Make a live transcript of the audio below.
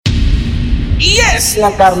es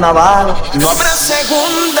la Carnaval. No habrá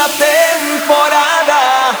segunda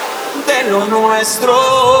temporada de lo nuestro.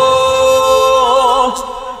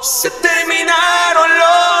 Se terminaron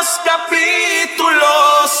los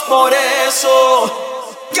capítulos, por eso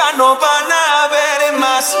ya no van a haber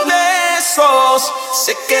más besos.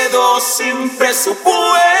 Se quedó sin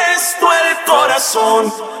presupuesto el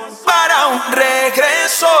corazón para un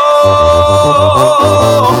regreso.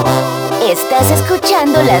 Estás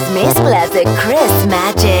escuchando las mezclas de Chris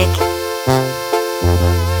Magic.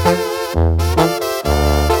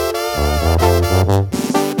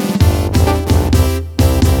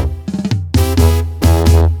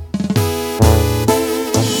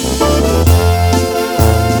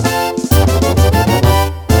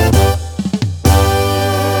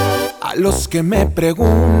 A los que me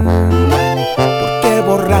preguntan por qué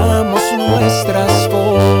borramos nuestras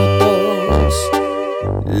fotos,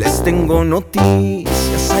 les tengo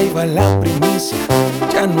noticias, ahí va la primicia.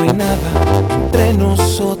 Ya no hay nada entre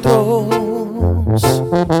nosotros.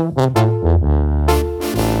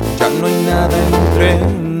 Ya no hay nada entre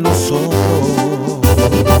nosotros.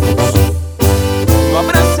 No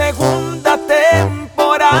habrá segunda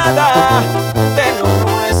temporada de lo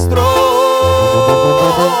nuestro.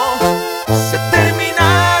 Se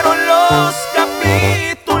terminaron los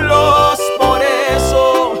capítulos, por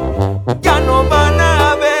eso ya no van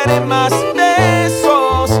a haber más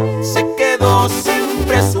besos. Se quedó sin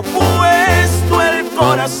presupuesto el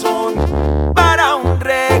corazón para un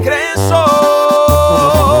regreso.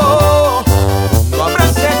 No habrá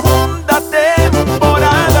segunda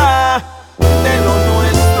temporada de lo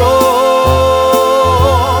nuestro.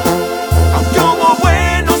 Aunque hubo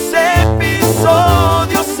buenos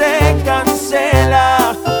episodios, se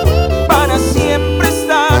cancela para siempre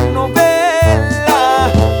esta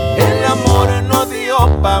novela. El amor no dio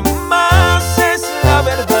pa' más, es la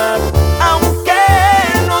verdad, aunque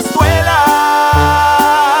nos duela.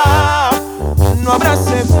 No habrá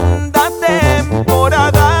segunda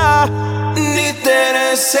temporada ni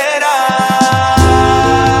tercera.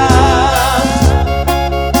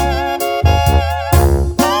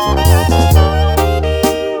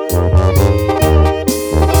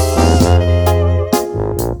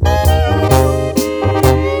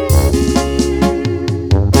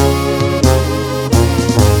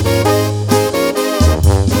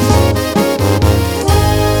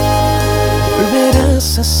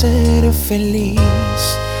 Volverás a ser feliz,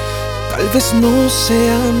 tal vez no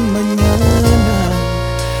sea mañana.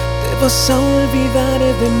 Te vas a olvidar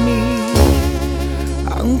de mí,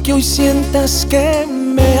 aunque hoy sientas que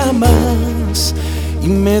me amas y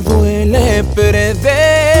me duele perderte,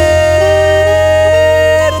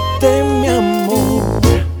 mi amor.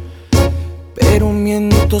 Pero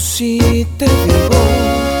miento si te digo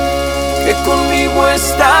que conmigo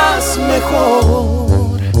estás mejor.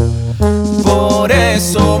 Por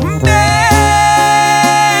eso vete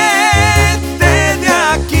de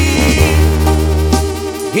aquí,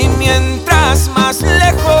 y mientras más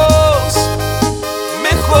lejos,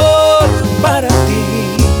 mejor para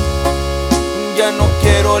ti. Ya no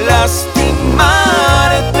quiero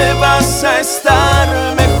lastimarte, vas a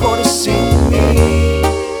estar mejor sin mí.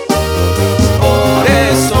 Por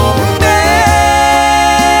eso vete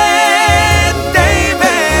y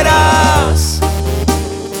verás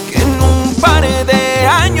que en un par de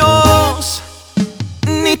años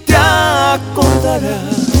ni te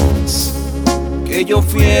acordarás que yo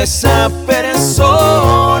fui esa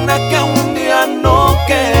persona que un día no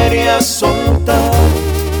quería soltar.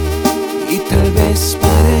 Y tal vez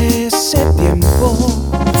para ese tiempo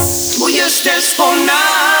hoy estés con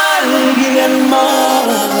alguien más.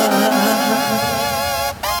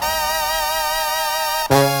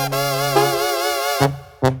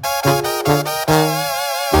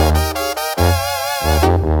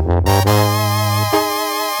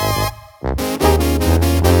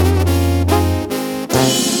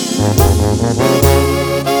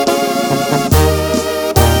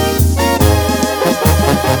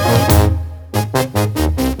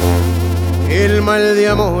 El mal de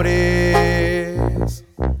amores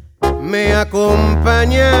me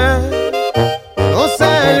acompaña, no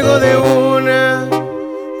salgo de una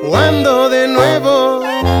cuando de nuevo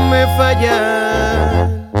me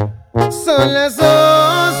fallan. Son las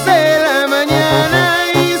 2 de la mañana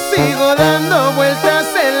y sigo dando vueltas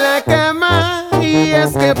en la cama. Y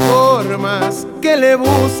es que por más que le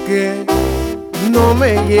busque, no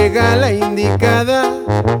me llega la indicada.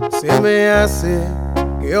 Se me hace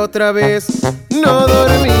que otra vez no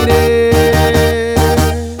dormiré.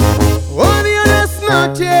 Odio las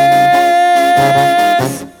noches,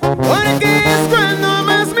 porque es cuando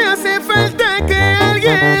más me hace falta que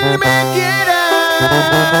alguien me quiera.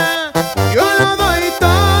 yo lo doy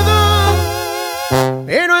todo,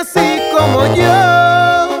 pero así como yo,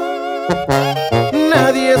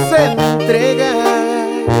 nadie se entrega.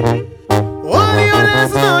 Odio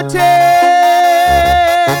las noches,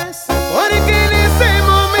 porque en ese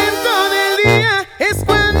momento del día es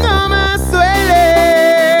cuando más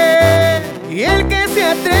duele. Y el que se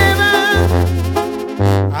atreva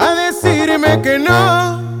a decirme que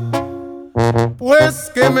no,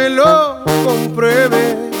 pues que me lo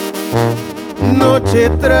compruebe. Noche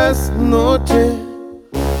tras noche,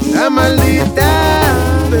 la maldita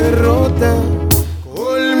derrota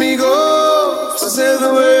conmigo se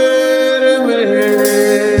duerme.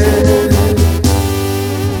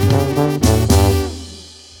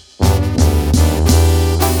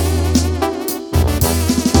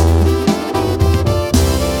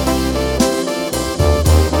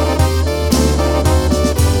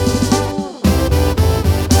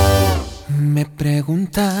 Me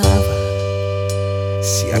preguntaba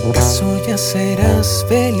si acaso ya serás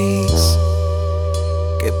feliz.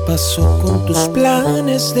 ¿Qué pasó con tus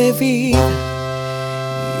planes de vida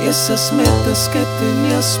y esas metas que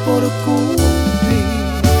tenías por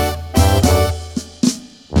cumplir?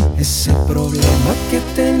 Ese problema que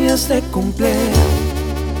tenías de complejo,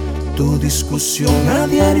 tu discusión a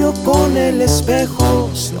diario con el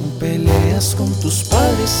espejo, si aún peleas con tus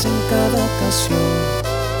padres en cada ocasión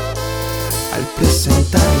al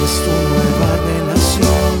presentarles tu nueva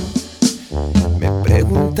relación. Me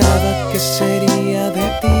preguntaba qué sería de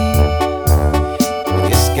ti,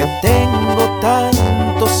 y es que tengo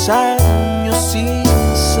tantos años sin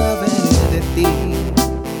saber de ti,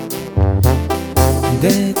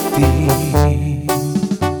 de ti.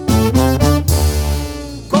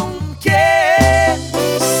 ¿Con quién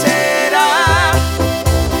será?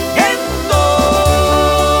 ¿En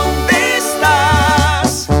dónde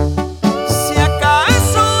estás? Si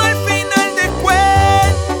acaso al final de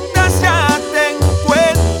cuentas ya te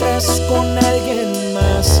encuentras con alguien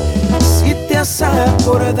más, si te has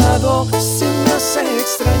acordado, si me has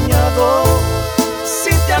extrañado, si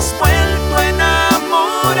te has vuelto a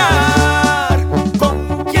enamorar,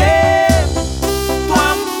 ¿con quién tu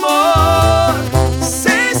amor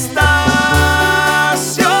se estacionó?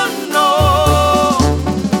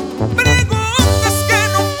 Preguntas que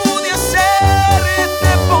no pude hacerte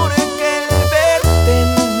porque el verte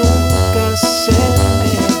nunca se me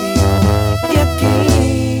dio. Y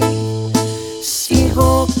aquí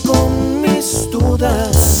sigo con mis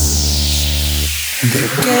dudas de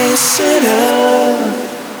qué será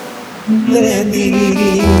de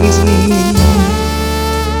mí.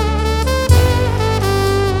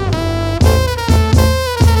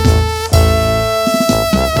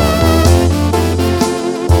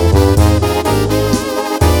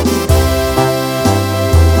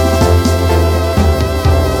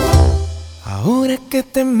 Ahora que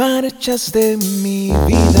te marchas de mi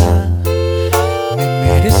vida, me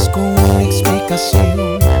merezco una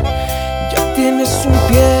explicación. Ya tienes un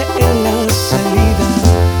pie en la salida,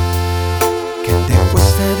 que te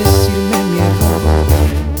cuesta decirme mi error.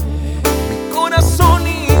 Mi corazón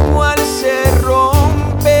igual se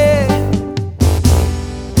rompe.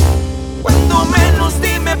 Cuando menos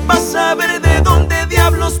dime pa' saber de dónde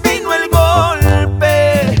diablos vino el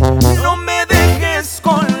golpe. No me dejes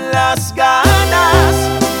con las ganas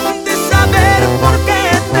de saber por qué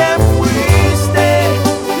te fuiste.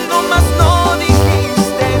 Nomás no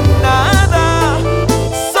dijiste nada,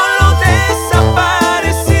 solo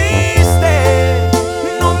desapareciste.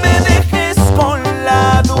 No me dejes con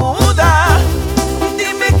la duda,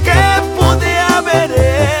 dime qué pude haber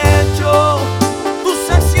hecho. Tus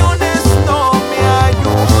acciones no me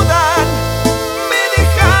ayudan, me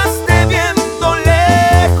dejaste viendo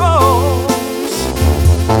lejos,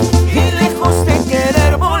 y lejos de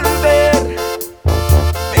querer volver,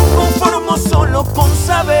 me conformo solo con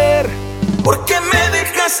saber por qué me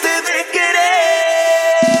dejaste de querer.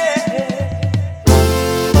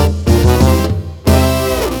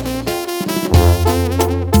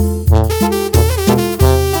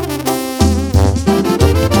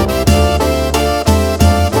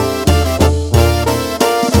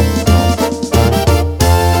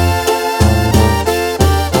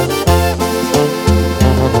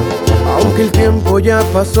 Aunque el tiempo ya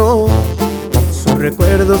pasó, su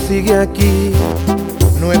recuerdo sigue aquí.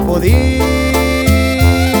 No he podido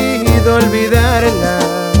olvidarla.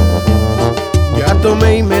 Ya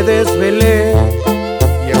tomé y me desvelé,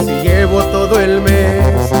 y así llevo todo el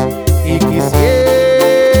mes. Y quisiera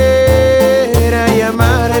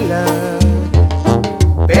llamarla,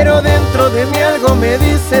 pero dentro de mí algo me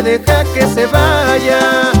dice deja que se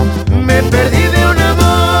vaya. Me perdí de un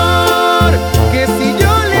amor que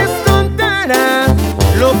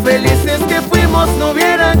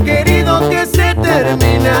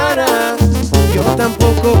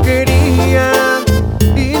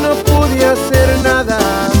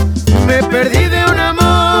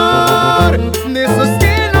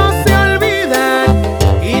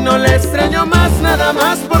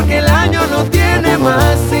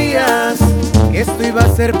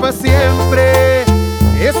ser pa' siempre,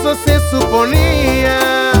 eso se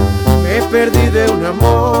suponía. Me perdí de un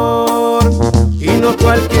amor, y no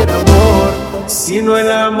cualquier amor, sino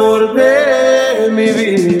el amor de mi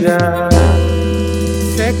vida.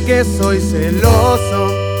 Sé que soy celoso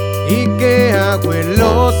y que hago el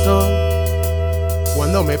oso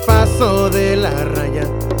cuando me paso de la raya,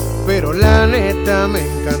 pero la neta me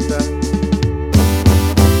encanta.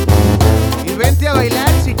 Y vente a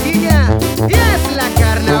bailar, chiquilla, y es la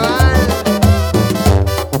carnaval.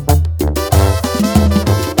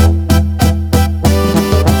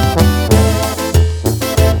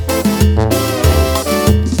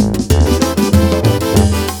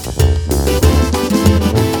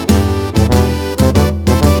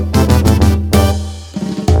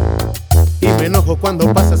 Me enojo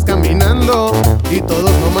cuando pasas caminando y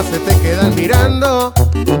todos nomás se te quedan mirando.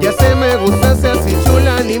 Ya sé, me gusta ser así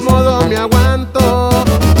chula, ni modo me aguanto,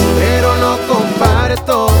 pero no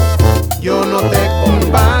comparto, yo no te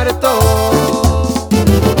comparto.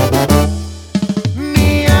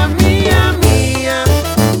 Mía, mía, mía,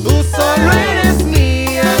 tú solo eres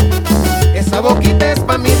mía. Esa boquita es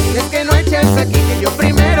pa' mí, es que no eches aquí, que yo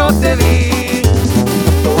primero te vi.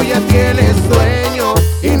 Tú ya tienes dueño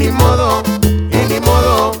y ni modo,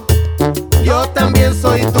 yo también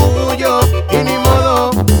soy tuyo, y ni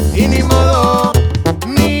modo, y ni modo.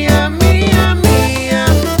 Mía, mía, mía,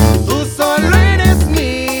 tú solo eres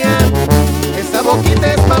mía. Esa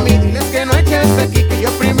boquita es pa' mí, diles que no eches aquí, que yo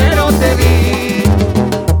primero te vi.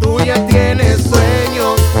 Tú ya tienes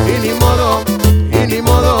sueño, y ni modo, y ni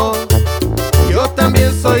modo. Yo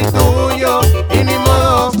también soy tuyo, y ni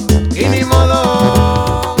modo, y ni modo.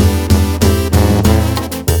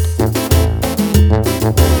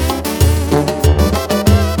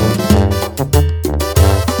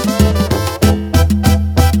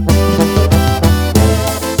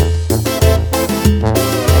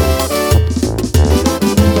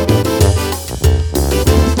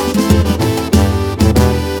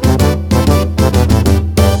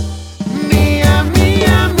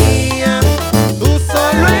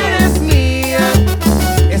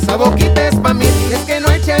 Boquita es pa' mí, es que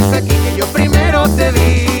no eches aquí, que yo primero te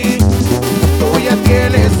vi. Tú ya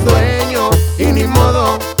tienes dueño, y ni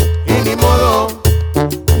modo, y ni modo.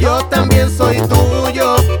 Yo también soy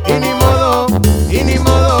tuyo, y ni modo, y ni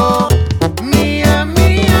modo. Mía,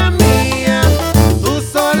 mía, mía, tú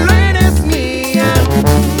solo eres mía.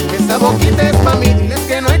 Esa boquita es pa' mí, diles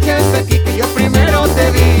que no eches aquí, que yo primero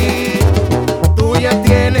te vi. Tú ya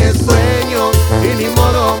tienes dueño, y ni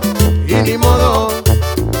modo, y ni modo.